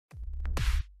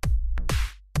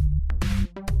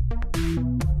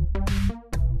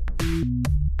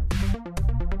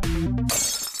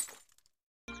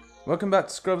Welcome back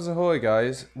to Scrubs Ahoy,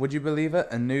 guys. Would you believe it?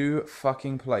 A new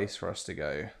fucking place for us to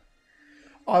go.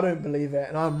 I don't believe it,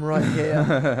 and I'm right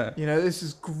here. You know, this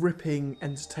is gripping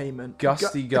entertainment.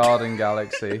 Gusty Garden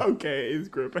Galaxy. Okay, it is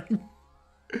gripping.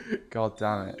 God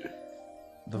damn it.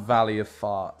 The Valley of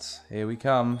Farts. Here we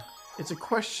come. It's a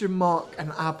question mark,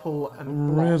 an apple, and a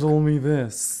block. Riddle me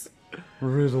this.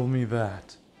 Riddle me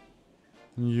that.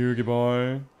 Yugi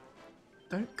boy.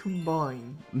 Don't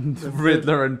combine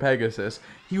Riddler and Pegasus.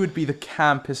 He would be the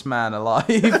campest man alive.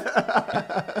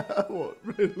 What?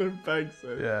 Riddler and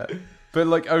Pegasus? Yeah. But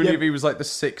like only if he was like the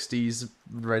 60s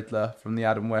Riddler from the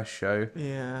Adam West show.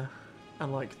 Yeah.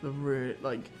 And like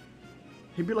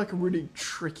he'd be like a really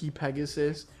tricky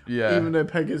Pegasus. Yeah. Even though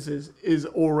Pegasus is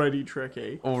already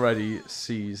tricky. Already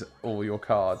sees all your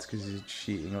cards because he's a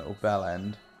cheating little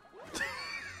bellend.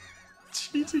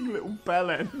 Cheating little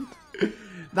bellend.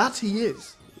 That he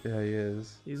is. Yeah, he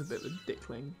is. He's a bit of a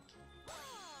dickling.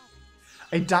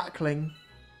 A duckling.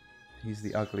 He's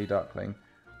the ugly duckling.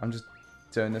 I'm just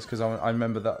doing this because I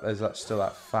remember that there's still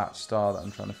that fat star that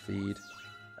I'm trying to feed.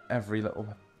 Every little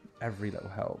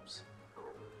helps.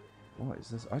 What is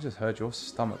this? I just heard your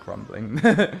stomach rumbling.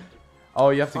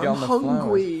 Oh, you have to get on the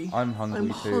hungry. flowers. I'm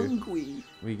hungry too. I'm hungry.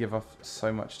 We give off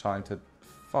so much time to...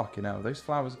 Fucking hell, those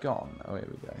flowers gone. Oh, here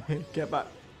we go. Get back.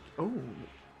 Oh.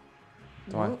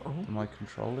 Am I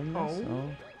controlling this?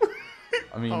 Oh.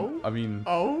 I mean,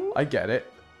 Oh. I get it.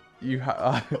 You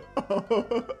have...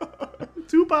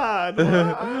 Too bad.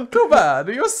 Too bad,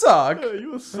 you suck.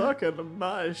 You suck at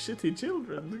my shitty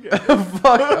children.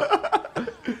 Fuck up.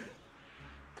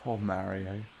 Poor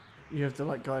Mario. You have to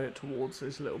like guide it towards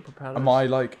those little propellers. Am I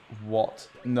like, what?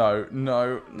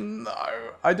 No.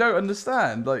 I don't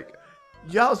understand. Like...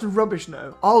 Yeah, that's a rubbish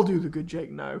no. I'll do the good Jake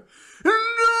no.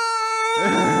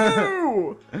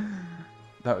 No!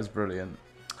 That was brilliant.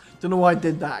 Don't know why I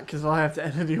did that, because I have to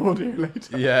edit the audio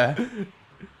later. Yeah.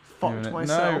 Fucked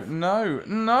myself.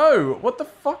 No. What the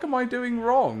fuck am I doing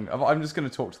wrong? I'm just going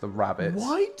to talk to the rabbits.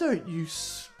 Why don't you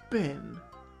spin?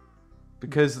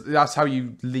 Because that's how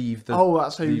you leave the... Oh,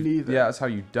 that's how you leave it. Yeah, that's how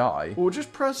you die. Or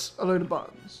just press a load of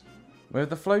buttons. With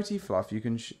the floaty fluff, you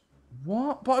can...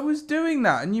 What? But I was doing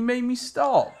that and you made me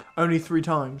stop. Only 3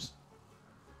 times.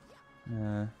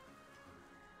 Yeah.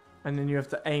 And then you have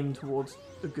to aim towards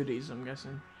the goodies, I'm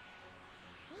guessing.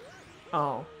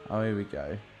 Oh. Oh, here we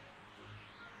go.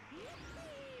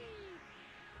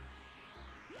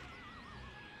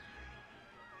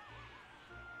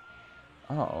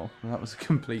 Oh, that was a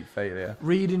complete failure.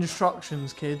 Read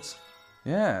instructions, kids.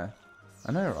 Yeah.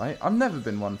 I know, right? I've never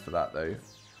been one for that, though.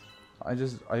 I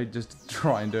just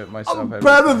try and do it myself. I'm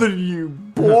better than you,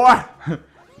 boy!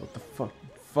 What the fuck?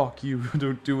 Fuck you,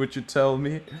 don't do what you tell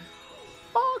me.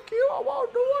 Fuck you, I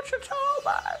won't do what you tell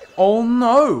me! Oh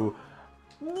no!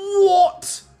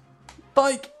 What?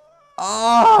 Like,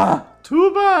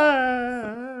 Too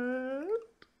bad!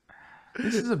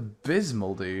 This is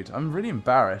abysmal, dude. I'm really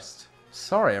embarrassed.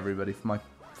 Sorry, everybody, for my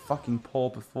fucking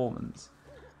poor performance.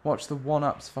 Watch the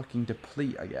one-ups fucking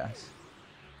deplete, I guess.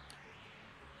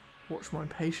 Watch my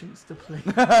patience deplete.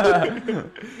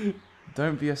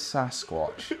 Don't be a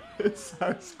Sasquatch.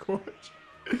 Sasquatch.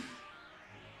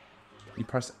 You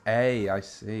press A, I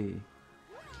see.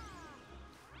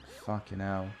 Fucking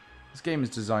hell. This game is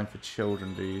designed for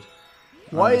children, dude.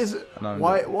 Why isn't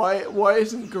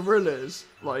gorillas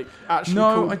like actually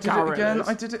called Garrillas?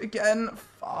 I did it again.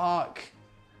 Fuck.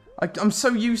 I'm so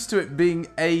used to it being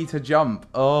A to jump.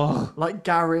 Oh. Like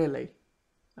Garrilly.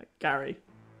 Like Gary.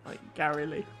 Like Gary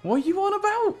Lee. What are you on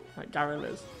about? Like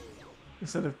gorillas.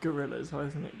 Instead of gorillas, why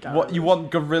isn't it Gary? What, you want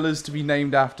gorillas to be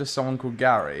named after someone called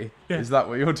Gary? Yeah. Is that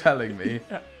what you're telling me?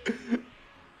 Yeah.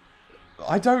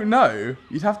 I don't know.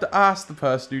 You'd have to ask the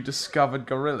person who discovered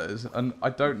gorillas, and I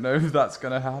don't know if that's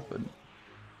gonna happen.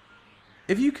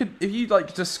 If you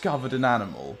like discovered an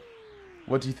animal,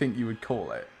 what do you think you would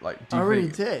call it? Like, do you I really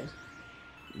did.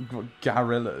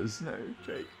 Gorillas? No,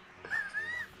 Jake.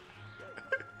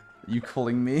 You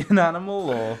calling me an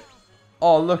animal, or...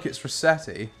 Oh, look, it's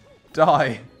Rossetti.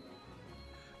 Die.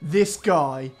 This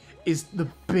guy is the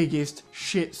biggest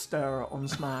shit stirrer on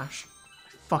Smash.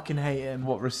 I fucking hate him.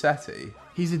 What, Rossetti?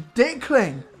 He's a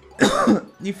dickling.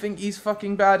 You think he's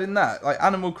fucking bad in that? Like,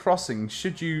 Animal Crossing,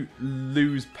 should you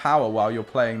lose power while you're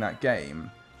playing that game?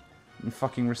 And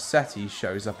fucking Rossetti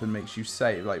shows up and makes you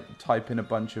save, like, type in a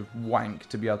bunch of wank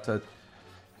to be able to...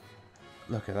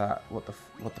 Look at that. What the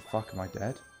fuck, am I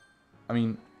dead? I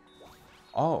mean...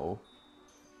 Oh.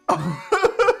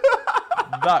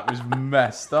 That was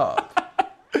messed up.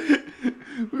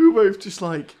 We were both just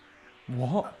like...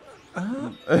 What?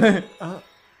 One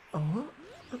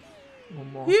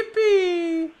more.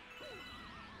 Yippee!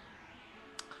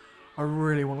 I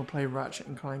really want to play Ratchet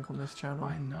and Clank on this channel.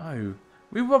 I know.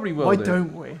 We probably will Why do.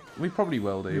 don't we? We probably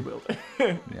will do. We will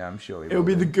do. Yeah, I'm sure we will. It'll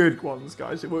be do. the good ones,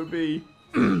 guys. It won't be...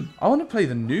 I want to play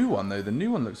the new one, though. The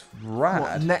new one looks rad.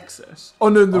 What, Nexus? Oh,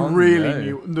 no, the Oh, really no.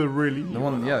 new... The really new The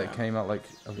one, yeah, that yeah. came out like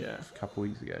a Yeah. couple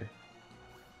weeks ago.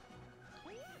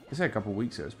 I say a couple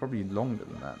weeks ago. It's probably longer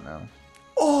than that now.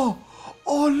 Oh!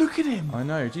 Oh, look at him! I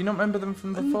know. Do you not remember them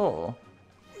from before?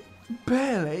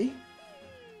 Barely.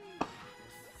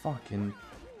 Fucking...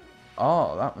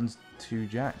 Oh, that one's too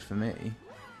jacked for me.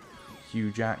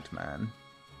 Hugh jacked, man.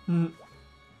 Mm.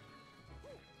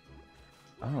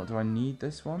 Oh, do I need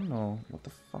this one? Or what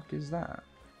the fuck is that?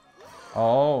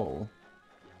 Oh.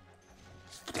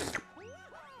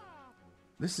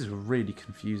 This is a really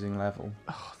confusing level.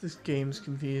 Oh, this game's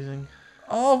confusing.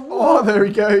 Oh, what? Oh, there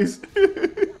he goes.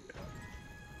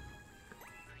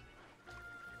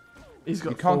 He's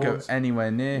got You can't thorns. go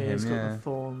anywhere near him, He's got yeah. the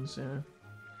thorns, yeah.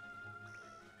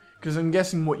 Because I'm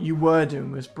guessing what you were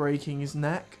doing was breaking his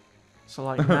neck. So,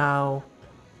 like, now...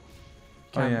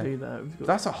 Can't yeah. do that. We've got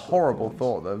That's a horrible thorns.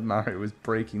 thought that Mario was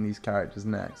breaking these characters'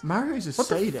 necks. Mario's a What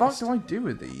sadist. the fuck do I do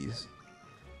with these?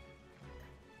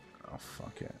 Oh,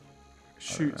 fuck it.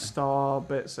 Shoot star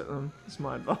bits at them. That's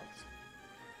my advice.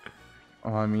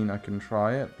 Oh, I mean, I can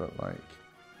try it, but like...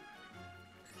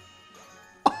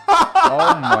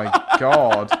 Oh my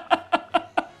god.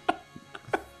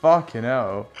 Fucking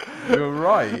hell. You're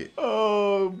right.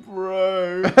 Oh,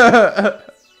 bro.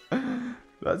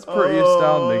 That's pretty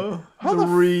astounding. How the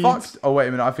reeds. fuck? Oh, wait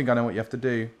a minute. I think I know what you have to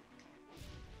do.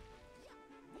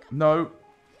 No.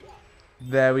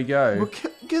 There we go. Well,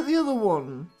 get the other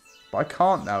one. But I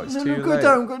can't now. It's No, too no, go late.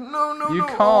 down. Go, no, no, You no.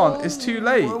 can't. It's too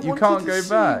late. I You wanted can't to go see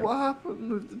back. What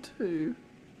happened with the two?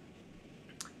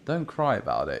 Don't cry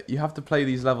about it. You have to play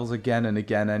these levels again and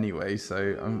again anyway,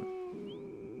 so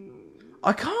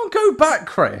I can't go back,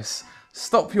 Chris.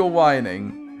 Stop your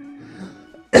whining.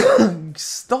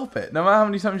 Stop it. No matter how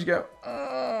many times you go...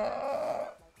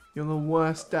 You're the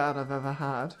worst dad I've ever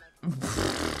had.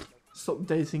 Stop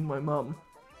dating my mum.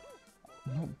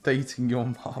 I'm not dating your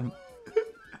mum.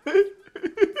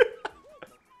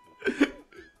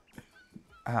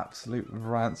 Absolute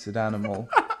rancid animal.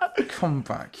 Come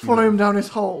back, you... Follow him down his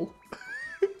hole.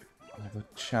 Oh, the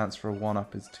chance for a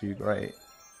one-up is too great.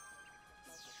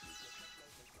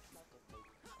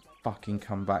 Fucking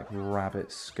come back,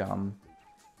 rabbit scum.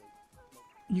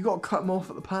 You got to cut him off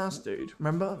at the pass, dude.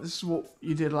 Remember? This is what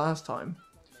you did last time.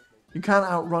 You can't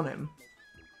outrun him.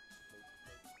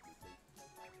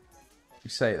 You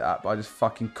say that, but I just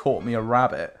fucking caught me a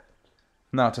rabbit.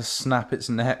 Now to snap its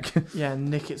neck. Yeah,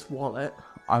 nick its wallet.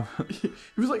 I'm... He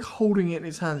was like holding it in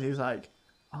his hands. He was like,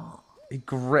 He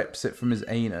grips it from his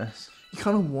anus. he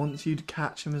kind of wants you to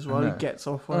catch him as well. He No. gets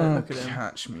off on it. Oh, Look at him.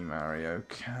 catch me, Mario.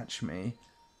 Catch me.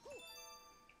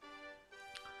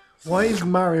 Why is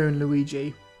Mario and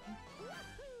Luigi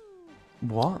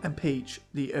What? and Peach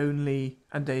the only,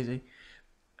 and Daisy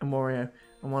and Wario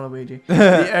and Waluigi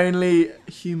the only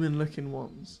human-looking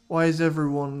ones? Why is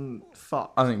everyone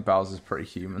fucked? I think Bowser's pretty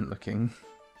human looking.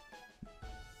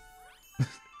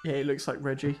 Yeah, he looks like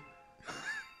Reggie.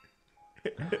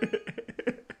 Oh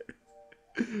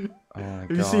my Have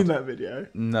god. you seen that video?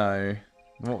 No.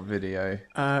 What video?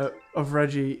 Of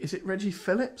Reggie? Is it Reggie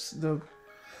Phillips, the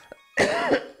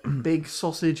big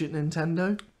sausage at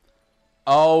Nintendo?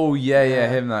 Oh, yeah,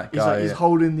 him, that He's guy. like, he's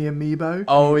holding the amiibo.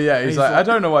 Oh, yeah, he's like, like- I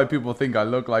don't know why people think I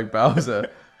look like Bowser.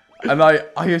 And I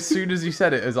as soon as you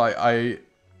said it, it's like,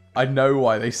 I know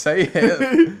why they say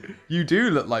it. You do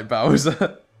look like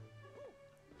Bowser.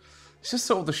 It's just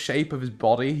sort of the shape of his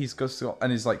body he's got,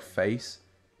 and his, like, face.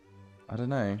 I don't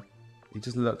know. He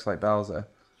just looks like Bowser.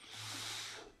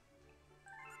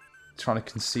 Trying to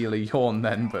conceal a yawn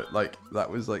then, but, like, that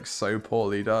was, like, so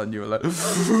poorly done. You were like...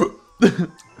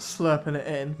 Slurping it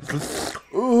in.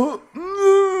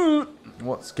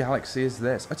 What galaxy is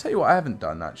this? I tell you what I haven't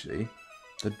done, actually.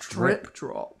 The drip. Drip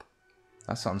drop.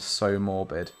 That sounds so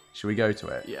morbid. Should we go to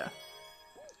it? Yeah.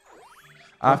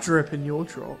 I've- I'm dripping your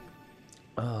drop.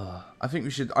 I think we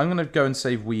should... I'm going to go and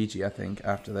save Ouija, I think,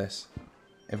 after this.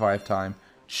 If I have time.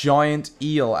 Giant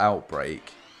eel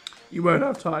outbreak. You won't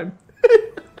have time.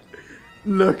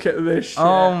 Look at this shit.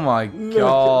 Oh my Look at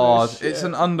god. this It's shit.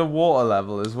 an underwater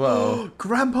level as well.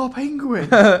 Grandpa Penguin.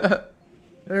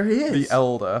 There he is. The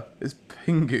elder is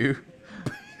Pingu.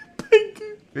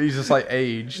 Penguin. He's just like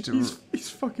aged. He's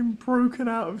fucking broken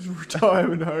out of his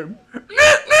retirement home.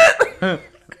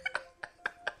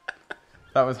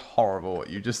 That was horrible what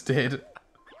you just did.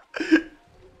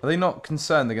 Are they not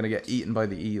concerned they're going to get eaten by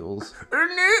the eels?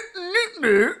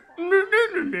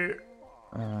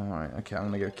 Alright, okay, I'm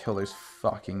going to go kill those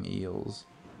fucking eels.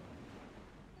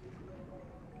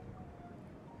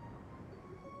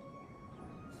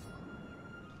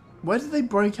 Where did they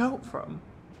break out from?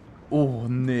 Oh,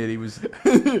 nearly was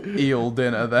eel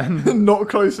dinner then. Not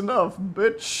close enough,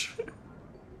 bitch.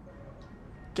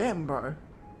 Get him, bro.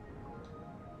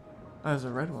 There's a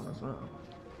red one as well.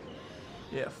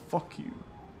 Yeah, fuck you.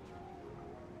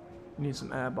 Need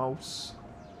some air bolts.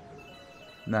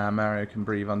 Nah, Mario can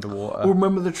breathe underwater. Oh,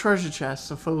 remember the treasure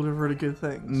chests are filled with really good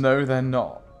things. No, they're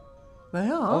not. They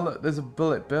are. Oh, look, there's a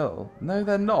bullet bill. No,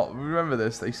 they're not. Remember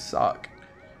this, they suck.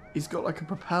 He's got like a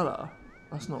propeller.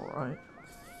 That's not right.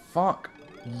 Fuck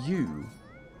you.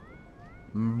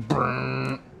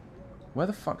 Where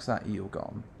the fuck's that eel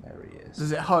gone? There he is.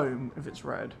 Does it home if it's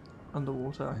red?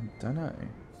 Underwater? I don't know.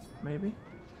 Maybe?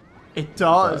 It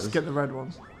does. It does. Get the red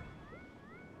ones.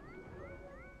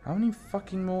 How many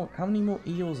more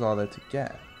eels are there to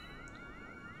get?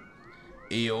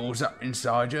 Eels up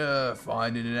inside you,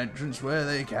 finding an entrance where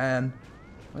they can.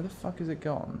 Where the fuck is it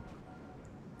gone?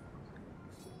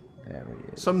 There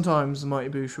he is. Sometimes the Mighty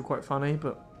Boosh were quite funny,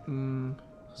 but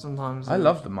sometimes I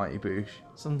love the Mighty Boosh.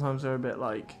 Sometimes they're a bit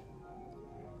like.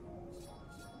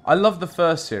 I love the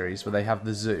first series where they have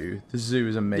the zoo. The zoo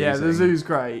is amazing. Yeah, the zoo's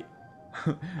great.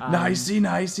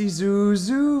 Nicey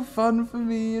zoo, fun for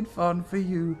me and fun for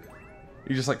you.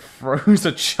 He just like throws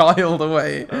a child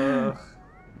away.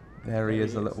 There he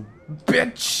is, a little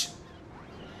bitch.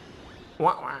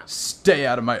 Wah, wah. Stay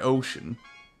out of my ocean.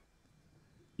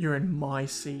 You're in my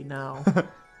sea now,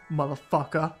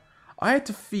 motherfucker. I had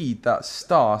to feed that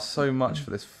star so much for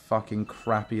this fucking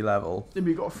crappy level.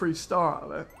 Maybe you got a free star out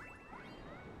of it.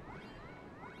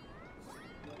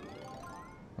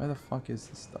 Where the fuck is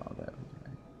the star? There we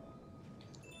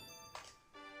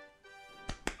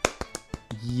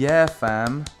go. Yeah,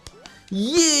 fam.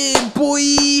 Yeah,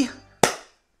 boy!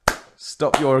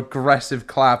 Stop your aggressive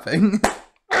clapping.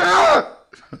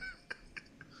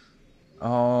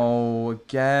 Oh,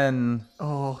 again.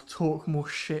 Oh, talk more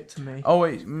shit to me. Oh,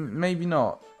 wait, maybe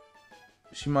not.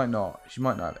 She might not. She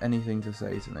might not have anything to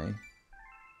say to me.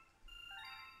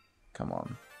 Come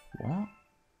on. What?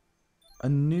 A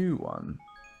new one?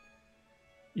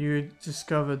 You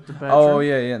discovered the bedroom. Oh,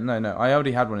 yeah. No. I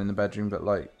already had one in the bedroom, but,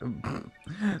 like,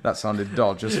 that sounded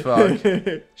dodge as fuck.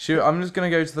 Shoot, I'm just going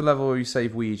to go to the level where you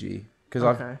save Ouija.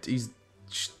 Because he's,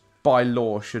 by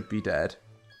law, should be dead.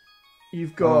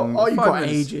 You've got... you've got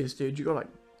minutes. ages, dude. You got, like...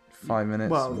 5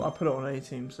 minutes. Well, I put it on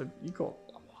 18, so you got...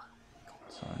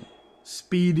 Sorry.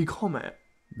 Speedy Comet.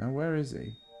 No, where is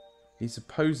he? He's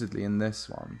supposedly in this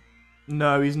one.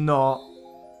 No, he's not.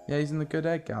 Yeah, he's in the Good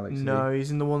Egg Galaxy. No,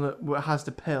 he's in the one that has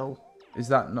the pill. Is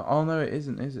that not? Oh no, it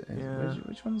isn't, is it? Yeah.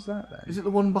 Which one's that then? Is it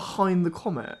the one behind the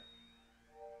comet?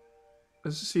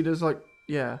 There's like...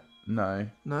 Yeah. No,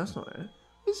 No, that's not it.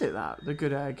 Is it that? The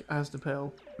good egg has the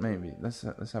pill. maybe. Let's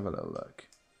have a little look.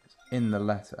 It's in the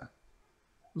letter.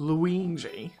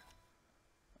 Luigi.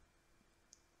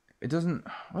 It doesn't.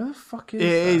 Where the fuck is It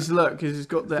that? is, look, because it's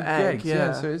got the egg. eggs,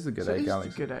 Yeah. so it is the Good Egg Galaxy.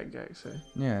 It's the good egg galaxy.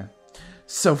 Yeah.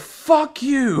 So fuck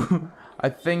you. I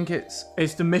think it's.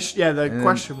 It's the mission. Yeah, the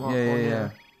question mark one. Yeah.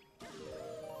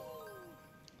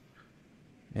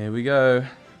 Here we go.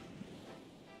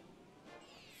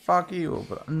 Fuck you,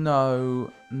 but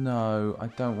no, I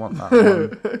don't want that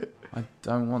one. I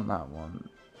don't want that one.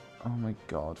 Oh my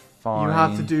god, fine. You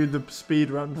have to do the speed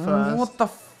run first. What the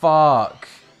fuck?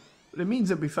 It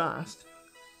means it'll be fast.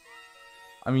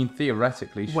 I mean,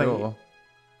 theoretically, Wait. sure.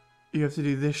 You have to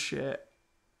do this shit.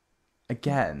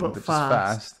 Again, But just fast.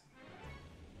 fast.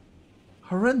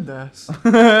 Horrendous.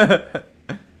 I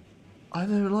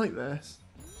don't like this.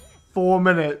 4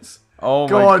 minutes. Oh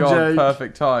Go my on, god, Jake.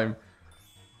 perfect time.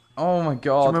 Oh my Do you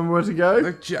god. remember where to go?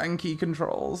 The janky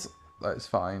controls. That's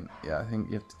fine. Yeah, I think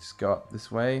you have to just go up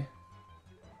this way.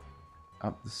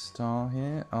 Up the star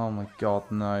here. Oh my god,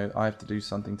 no. I have to do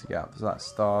something to get up to that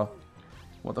star.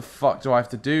 What the fuck do I have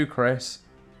to do, Chris?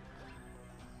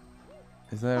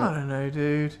 Is there... I don't know,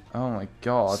 dude. Oh my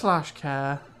god. Slash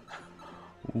care.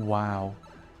 Wow.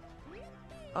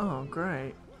 Oh,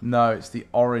 great. No, it's the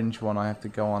orange one I have to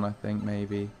go on, I think,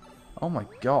 maybe. Oh my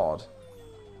god.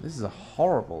 This is a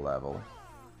horrible level.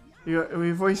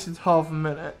 We've wasted half a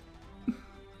minute.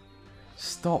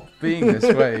 Stop being this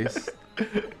way.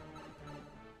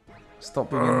 Stop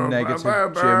being a negative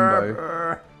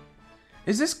Jimbo.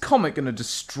 Is this comet going to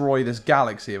destroy this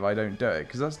galaxy if I don't do it?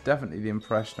 Because that's definitely the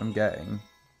impression I'm getting.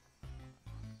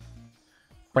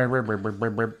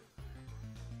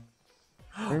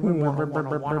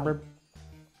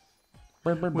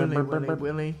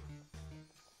 Willy.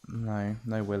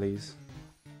 No willies.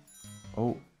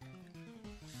 Oh.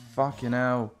 Fucking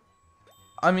hell.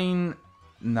 I mean,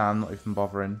 nah, I'm not even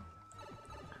bothering.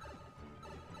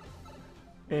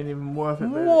 Ain't even worth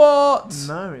it, baby. What?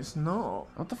 No, it's not.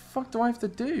 What the fuck do I have to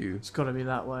do? It's got to be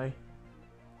that way.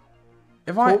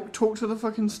 If Talk to the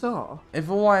fucking star. If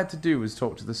all I had to do was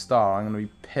talk to the star, I'm going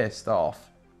to be pissed off.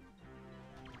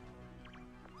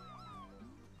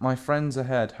 My friend's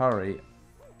ahead, hurry.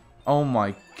 Oh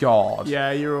my god.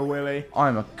 Yeah, you're a willy.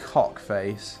 I'm a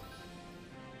cockface.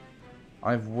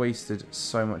 I've wasted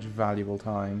so much valuable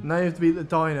time. Now you have to beat the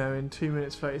dino in 2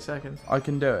 minutes 30 seconds. I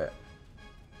can do it.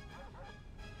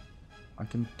 I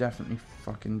can definitely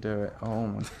fucking do it. Oh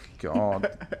my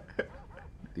god.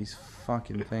 These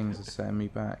fucking things are setting me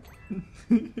back.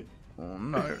 Oh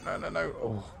no, no, no, no.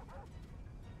 Oh.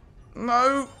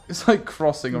 No! It's like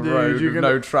crossing a road with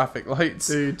no traffic lights.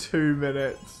 Do 2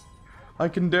 minutes. I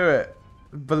can do it.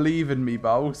 Believe in me,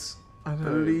 boss. I know.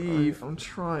 Believe. I'm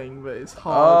trying, but it's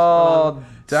hard. Oh,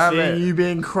 damn it. Seeing you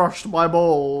being crushed by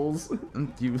balls.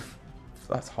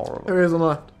 That's horrible. Who is on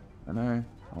left? I know.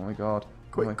 Oh my god.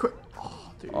 Quick, quick.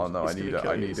 Oh, dude, oh no, I need a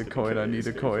coin, I need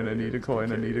a coin, I need a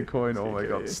coin, I need a coin. Oh my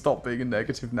god, stop being a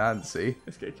negative Nancy.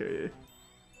 It's gonna kill you.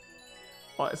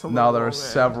 Right, now there are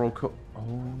several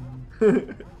Oh.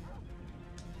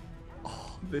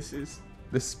 Oh, this is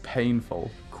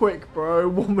painful. Quick, bro.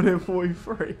 1 minute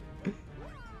 43.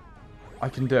 I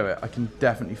can do it. I can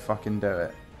definitely fucking do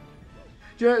it.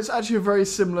 Do you know, it's actually a very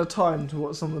similar time to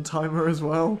what's on the timer as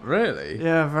well. Really?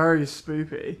 Yeah, very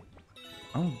spoopy.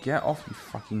 Oh, get off, you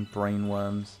fucking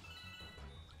brainworms.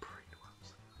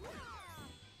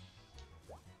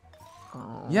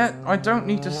 Oh. Yeah, I don't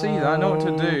need to see that. I know what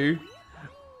to do.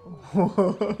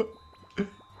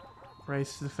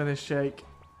 Race to the finish, Jake.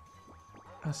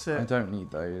 That's it. I don't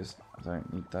need those. I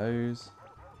don't need those.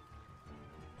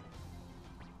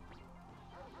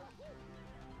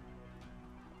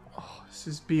 Oh, this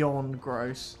is beyond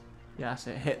gross. Yeah, that's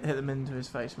it. Hit them into his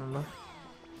face, remember?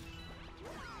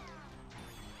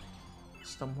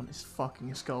 Stump on his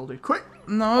fucking skull, dude. Quick!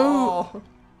 No! Oh.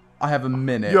 I have a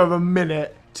minute. You have a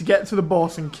minute to get to the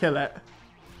boss and kill it.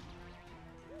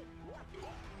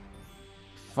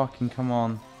 Fucking come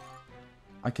on.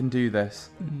 I can do this.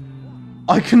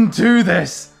 I can do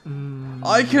this!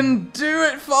 I can do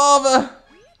it, Father!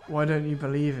 Why don't you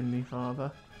believe in me,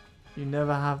 Father? You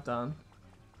never have done.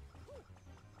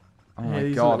 Oh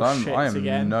my god, I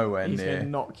am nowhere He's near. He's gonna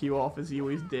knock you off as he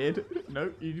always did.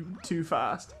 Nope, you're too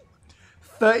fast.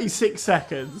 36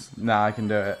 seconds. Nah, I can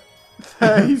do it.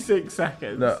 36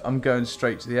 seconds. Look, I'm going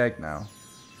straight to the egg now.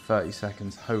 30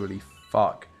 seconds. Holy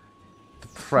fuck. The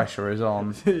pressure is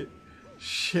on.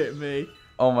 Shit me.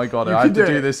 Oh my god, I have to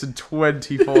do this in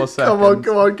 24 seconds. Come on,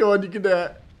 come on, come on, you can do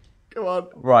it. Come on.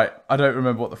 Right, I don't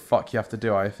remember what the fuck you have to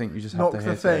do. I think you just have to hit it.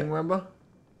 Knock the thing, remember?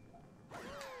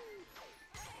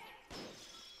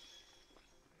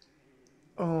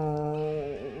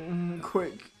 Oh,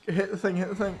 quick. Hit the thing, hit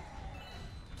the thing.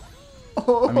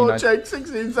 Oh, I mean, Jake,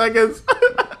 16 seconds.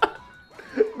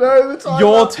 No, the timer.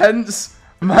 You're tense.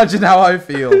 Imagine how I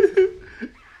feel.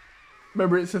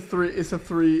 Remember, it's a three.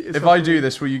 If I do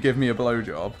this, will you give me a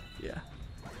blowjob? Yeah.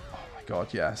 Oh my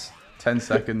god, yes. 10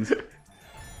 seconds.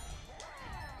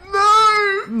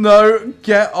 No! No,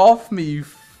 get off me, you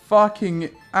fucking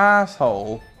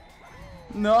asshole.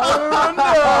 No, no!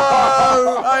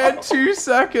 I had 2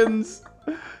 seconds.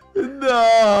 No.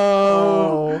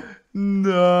 Oh.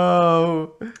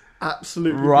 No.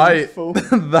 Absolutely right. beautiful.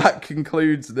 That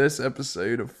concludes this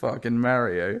episode of fucking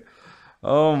Mario.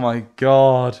 Oh my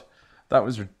god. That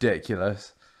was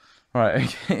ridiculous. Right,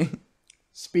 okay.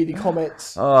 Speedy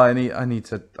comets. Oh, I need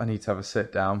to have a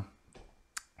sit down.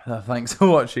 Thanks for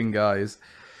watching, guys.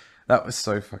 That was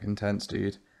so fucking tense,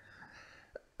 dude.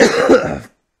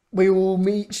 We will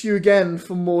meet you again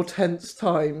for more tense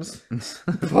times.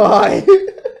 Bye.